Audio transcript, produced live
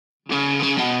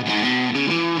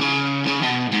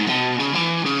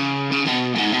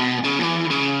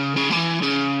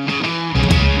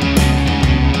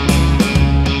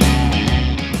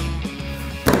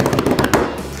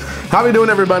How we doing,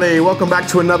 everybody? Welcome back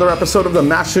to another episode of the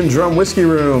Mashanddrum Whiskey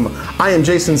Room. I am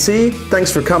Jason C.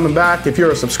 Thanks for coming back if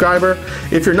you're a subscriber.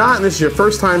 If you're not and this is your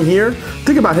first time here,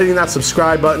 think about hitting that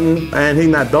subscribe button and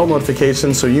hitting that bell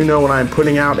notification so you know when I'm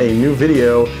putting out a new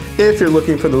video if you're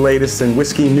looking for the latest in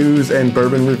whiskey news and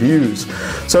bourbon reviews.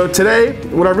 So today,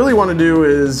 what I really want to do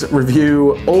is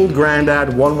review Old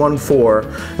Grandad 114,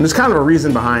 and there's kind of a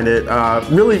reason behind it.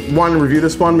 Really wanted to review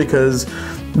this one because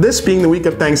this being the week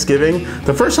of Thanksgiving,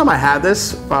 the first time I had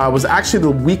this was actually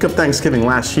the week of Thanksgiving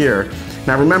last year. And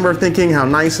I remember thinking how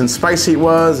nice and spicy it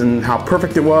was and how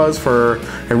perfect it was for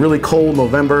a really cold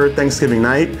November Thanksgiving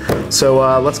night.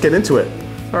 So let's get into it.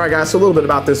 All right, guys, so a little bit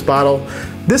about this bottle.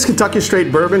 This Kentucky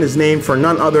straight bourbon is named for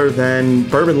none other than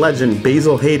bourbon legend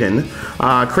Basilhayden,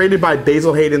 created by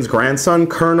Basilhayden's grandson,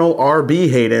 Colonel R.B.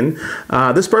 Hayden.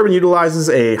 This bourbon utilizes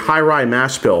a high rye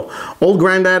mash bill. Old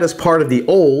Grandad is part of the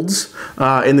Olds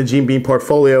in the Jimbeam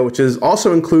portfolio, which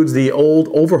also includes the Old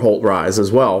Overholt rye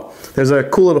as well. There's a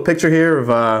cool little picture here of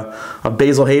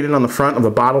Basilhayden on the front of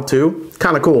the bottle too.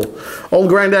 Kind of cool. Old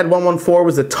Grandad 114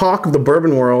 was the talk of the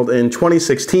bourbon world in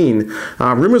 2016.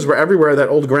 Rumors were everywhere that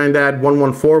Old Grandad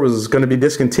 114 was going to be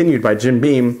discontinued by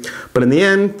Jimbeam, but in the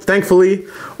end, thankfully,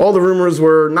 all the rumors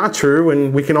were not true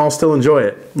and we can all still enjoy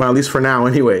it, well, at least for now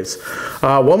anyways.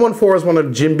 114 is one of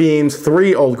Jimbeam's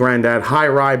 3 Old Grandad high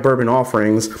rye bourbon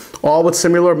offerings, all with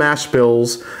similar mash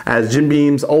bills as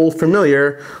Jimbeam's old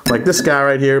familiar, like this guy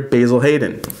right here,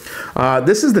 Basilhayden.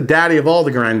 This is the daddy of all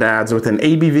the Granddads with an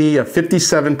ABV of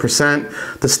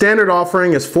 57%. The standard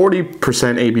offering is 40%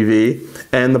 ABV,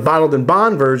 and the bottled and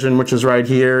bond version, which is right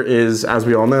here, is, as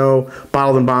we all know,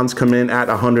 bottled and bonds come in at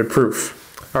 100 proof.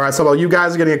 All right, so while you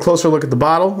guys are getting a closer look at the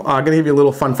bottle, I'm gonna give you a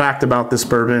little fun fact about this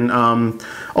bourbon.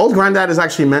 Old Grandad is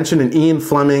actually mentioned in Ian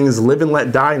Fleming's Live and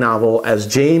Let Die novel as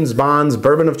James Bond's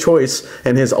bourbon of choice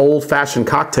in his old-fashioned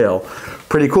cocktail.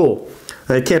 Pretty cool.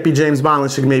 It can't be James Bond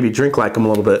unless you can maybe drink like him a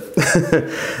little bit.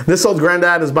 This Old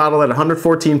Grandad is bottled at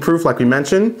 114 proof, like we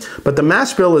mentioned, but the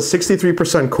mash bill is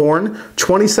 63% corn,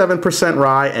 27%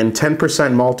 rye, and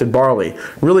 10% malted barley.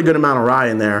 Really good amount of rye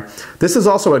in there. This is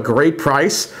also a great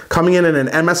price, coming in at an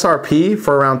MSRP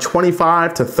for around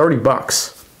 25 to 30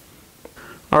 bucks.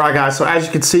 All right, guys, so as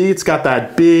you can see, it's got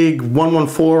that big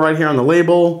 114 right here on the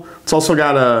label. It's also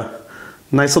got a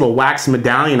nice little wax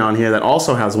medallion on here that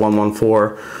also has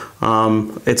 114.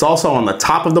 It's also on the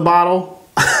top of the bottle.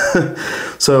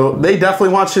 So they definitely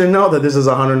want you to know that this is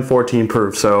 114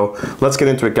 proof. So let's get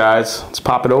into it, guys. Let's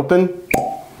pop it open.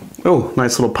 Oh,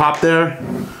 nice little pop there.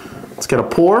 Let's get a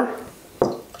pour.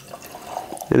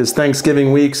 It is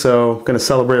Thanksgiving week, so I'm gonna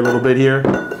celebrate a little bit here.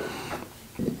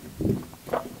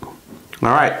 All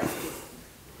right.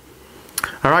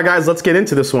 All right, guys, let's get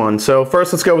into this one. So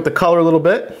first, let's go with the color a little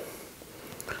bit.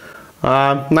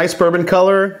 Nice bourbon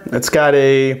color. It's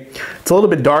a little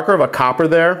bit darker of a copper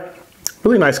there.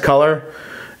 Really nice color.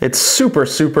 It's super,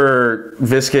 super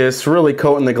viscous, really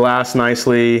coating the glass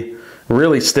nicely,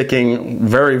 really sticking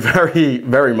very, very,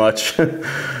 very much.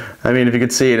 I mean, if you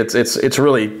could see it, it's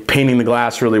really painting the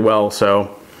glass really well. So,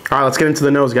 all right, let's get into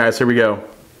the nose, guys. Here we go.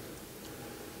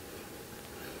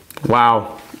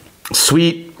 Wow.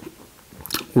 Sweet,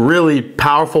 really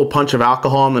powerful punch of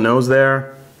alcohol on the nose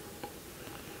there.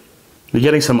 You're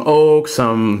getting some oak,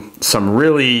 a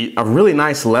really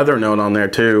nice leather note on there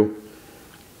too.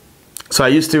 So I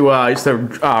used to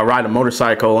ride a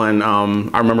motorcycle, and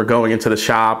I remember going into the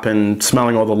shop and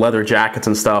smelling all the leather jackets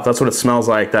and stuff. That's what it smells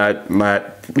like, that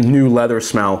new leather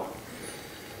smell.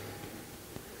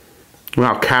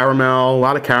 Wow, caramel, a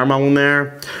lot of caramel in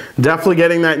there. Definitely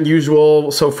getting that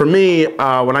usual. So for me,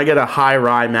 when I get a high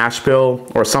rye mash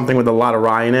bill or something with a lot of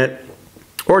rye in it,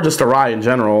 or just a rye in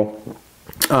general,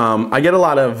 I get a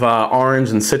lot of orange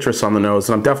and citrus on the nose,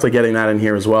 and I'm definitely getting that in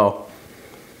here as well.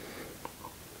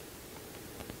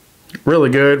 Really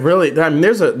good. Really, I mean,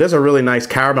 there's a really nice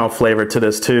caramel flavor to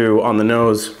this too on the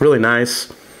nose. Really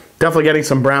nice. Definitely getting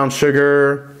some brown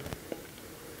sugar.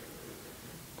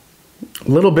 A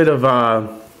little bit of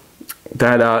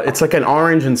it's like an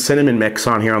orange and cinnamon mix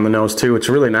on here on the nose too. It's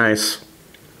really nice.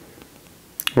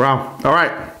 Wow. All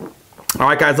right. All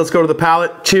right, guys, let's go to the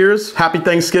palate. Cheers. Happy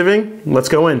Thanksgiving. Let's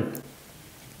go in.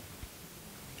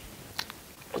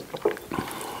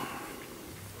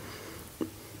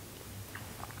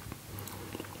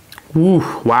 Ooh,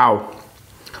 wow.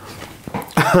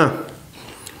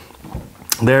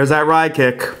 There's that rye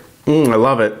kick. I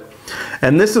love it.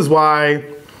 And this is why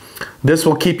this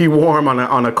will keep you warm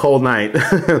on a cold night.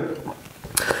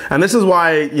 And this is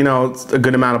why, you know, it's a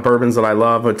good amount of bourbons that I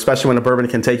love, especially when a bourbon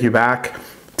can take you back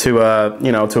to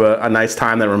a nice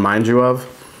time that reminds you of.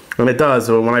 And it does.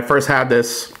 When I first had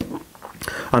this,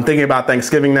 I'm thinking about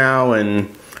Thanksgiving now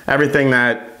and everything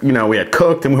that, you know, we had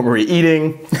cooked and what we were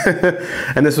eating.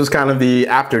 And this was kind of the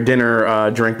after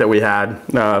dinner drink that we had.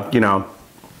 You know,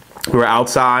 we were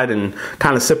outside and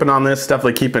kind of sipping on this,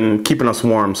 definitely keeping us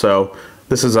warm. So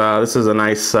this is a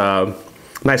nice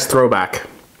nice throwback.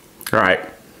 All right,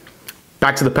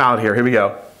 back to the palate here. Here we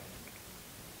go.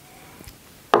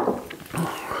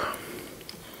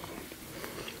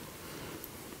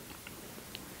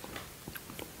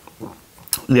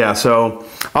 Yeah, so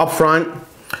up front,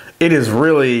 it is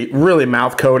really, really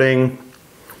mouth coating,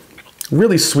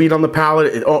 really sweet on the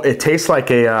palate. It tastes like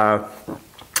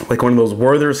like one of those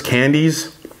Werther's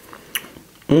candies.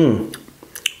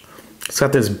 It's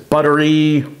got this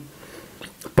buttery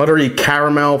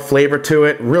caramel flavor to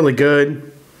it, really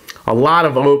good. A lot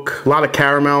of oak, a lot of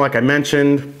caramel, like I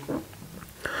mentioned.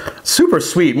 Super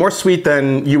sweet, more sweet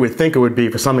than you would think it would be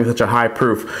for something such a high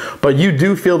proof. But you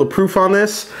do feel the proof on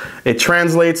this. It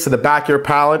translates to the back of your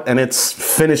palate, and it's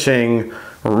finishing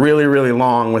really, really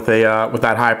long with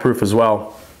that high proof as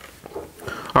well.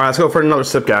 All right, let's go for another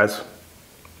sip, guys.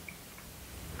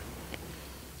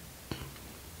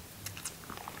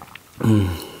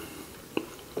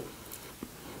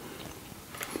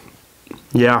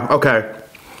 Yeah, okay.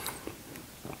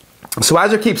 So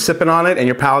as you keep sipping on it and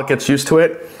your palate gets used to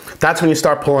it, that's when you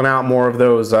start pulling out more of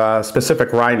those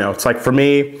specific rye notes. Like for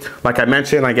me, like I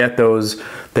mentioned, I get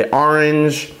the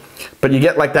orange, but you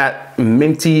get like that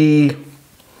minty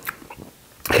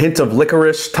hint of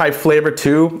licorice type flavor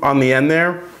too on the end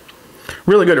there.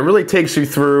 Really good. It really takes you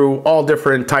through all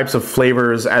different types of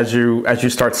flavors as you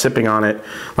start sipping on it.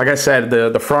 Like I said,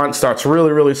 the front starts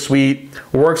really, really sweet,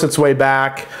 works its way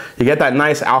back. You get that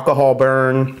nice alcohol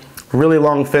burn, really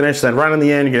long finish, then right on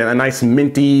the end you get a nice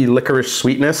minty licorice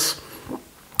sweetness.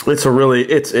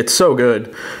 It's so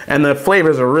good, and the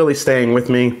flavors are really staying with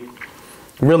me,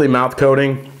 really mouth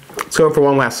coating. Let's go for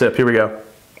one last sip. Here we go.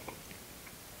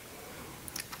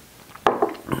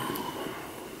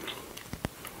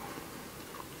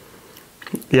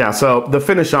 Yeah, so the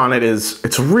finish on it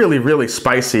it's really, really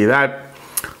spicy. That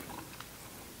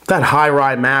high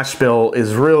rye mash bill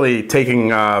is really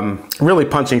really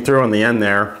punching through on the end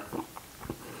there.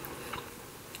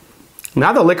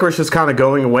 Now the licorice is kind of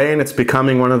going away and it's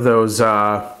becoming one of those, you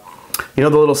know,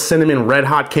 the little cinnamon red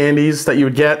hot candies that you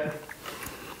would get.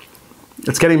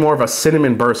 It's getting more of a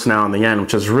cinnamon burst now in the end,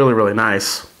 which is really, really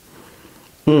nice.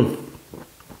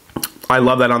 I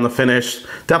love that on the finish.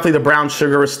 Definitely the brown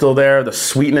sugar is still there, the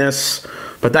sweetness,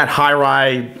 but that high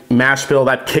rye mash bill,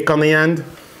 that kick on the end,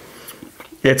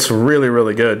 it's really,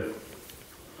 really good.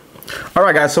 All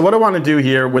right, guys, so what I want to do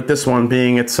here with this one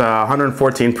being it's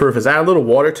 114 proof is add a little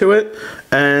water to it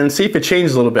and see if it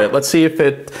changes a little bit. Let's see if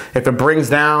it brings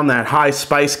down that high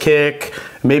spice kick,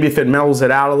 maybe if it mellows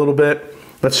it out a little bit.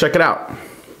 Let's check it out.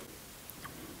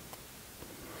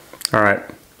 All right,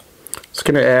 just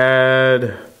gonna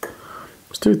add,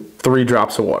 let's do 3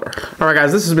 drops of water. All right,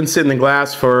 guys, this has been sitting in the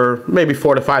glass for maybe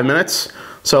 4 to 5 minutes.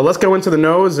 So let's go into the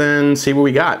nose and see what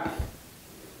we got.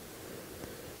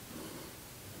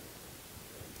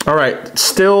 All right,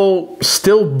 still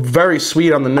very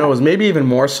sweet on the nose, maybe even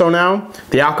more so now.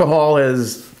 The alcohol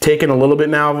has taken a little bit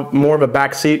now, more of a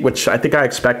back seat, which I think I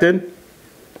expected.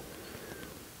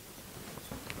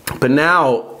 But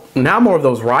now more of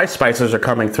those rye spices are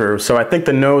coming through, so I think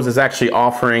the nose is actually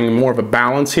offering more of a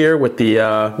balance here with the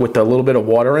little bit of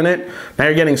water in it. Now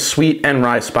you're getting sweet and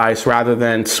rye spice rather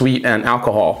than sweet and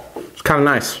alcohol. It's kind of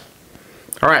nice.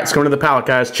 All right, let's go into the palate,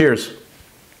 guys. Cheers.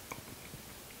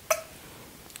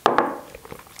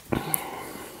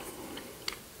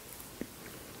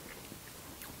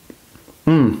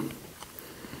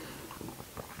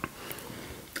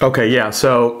 Okay, yeah,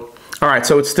 so, all right,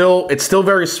 so it's still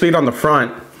very sweet on the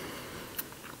front,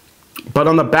 but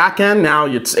on the back end now,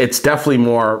 it's definitely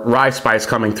more rye spice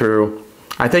coming through.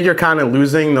 I think you're kind of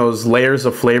losing those layers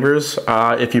of flavors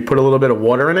if you put a little bit of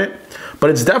water in it,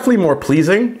 but it's definitely more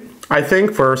pleasing, I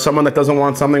think, for someone that doesn't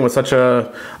want something with such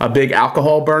a big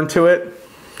alcohol burn to it.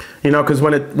 You know, because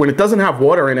when it doesn't have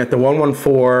water in it, the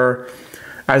 114,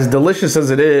 as delicious as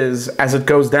it is, as it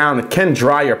goes down, it can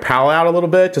dry your palate out a little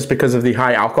bit just because of the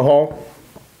high alcohol.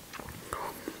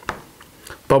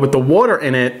 But with the water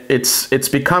in it, it's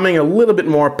becoming a little bit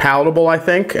more palatable, I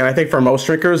think. And I think for most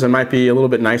drinkers, it might be a little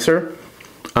bit nicer.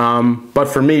 But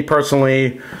for me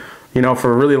personally, you know,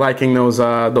 for really liking those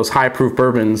high proof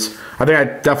bourbons, I think I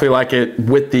definitely like it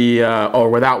with the or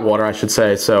without water, I should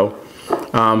say. So.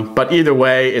 But either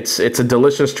way, it's a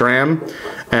delicious dram,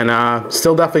 and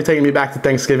still definitely taking me back to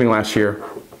Thanksgiving last year.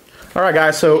 All right,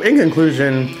 guys, so in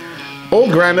conclusion,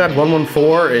 Old Grandad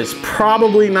 114 is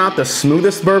probably not the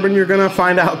smoothest bourbon you're gonna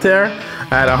find out there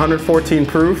at 114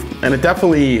 proof, and it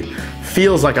definitely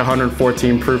feels like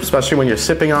 114 proof, especially when you're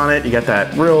sipping on it. You get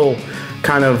that real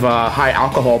kind of high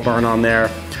alcohol burn on there.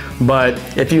 But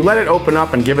if you let it open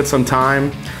up and give it some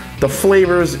time, the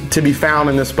flavors to be found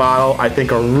in this bottle I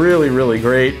think are really, really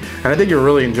great, and I think you'll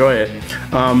really enjoy it.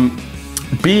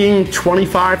 Being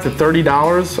 $25 to $30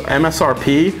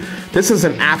 MSRP, this is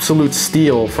an absolute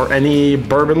steal for any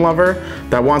bourbon lover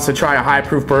that wants to try a high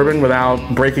proof bourbon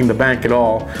without breaking the bank at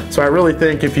all. So I really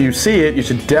think if you see it, you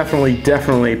should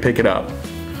definitely pick it up.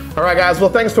 All right, guys, well,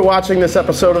 thanks for watching this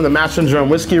episode of the Mashanddrum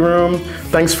Whiskey Room.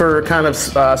 Thanks for kind of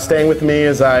staying with me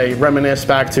as I reminisce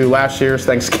back to last year's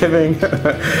Thanksgiving.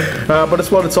 But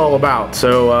it's what it's all about.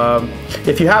 So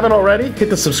if you haven't already, hit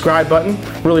the subscribe button.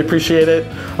 Really appreciate it.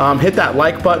 Hit that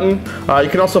like button. You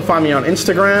can also find me on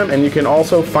Instagram, and you can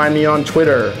also find me on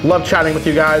Twitter. Love chatting with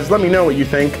you guys. Let me know what you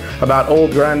think about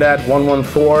Old Grandad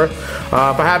 114. If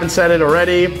I haven't said it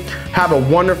already, have a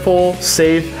wonderful,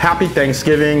 safe, happy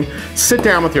Thanksgiving. Sit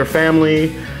down with your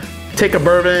family, take a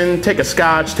bourbon, take a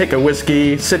scotch, take a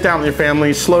whiskey, sit down with your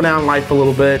family, slow down life a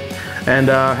little bit, and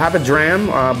have a dram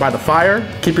by the fire.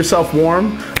 Keep yourself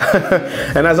warm.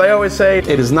 And as I always say,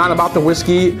 it is not about the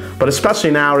whiskey, but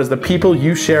especially now, it is the people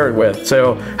you share it with.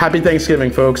 So happy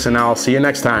Thanksgiving, folks, and I'll see you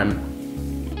next time.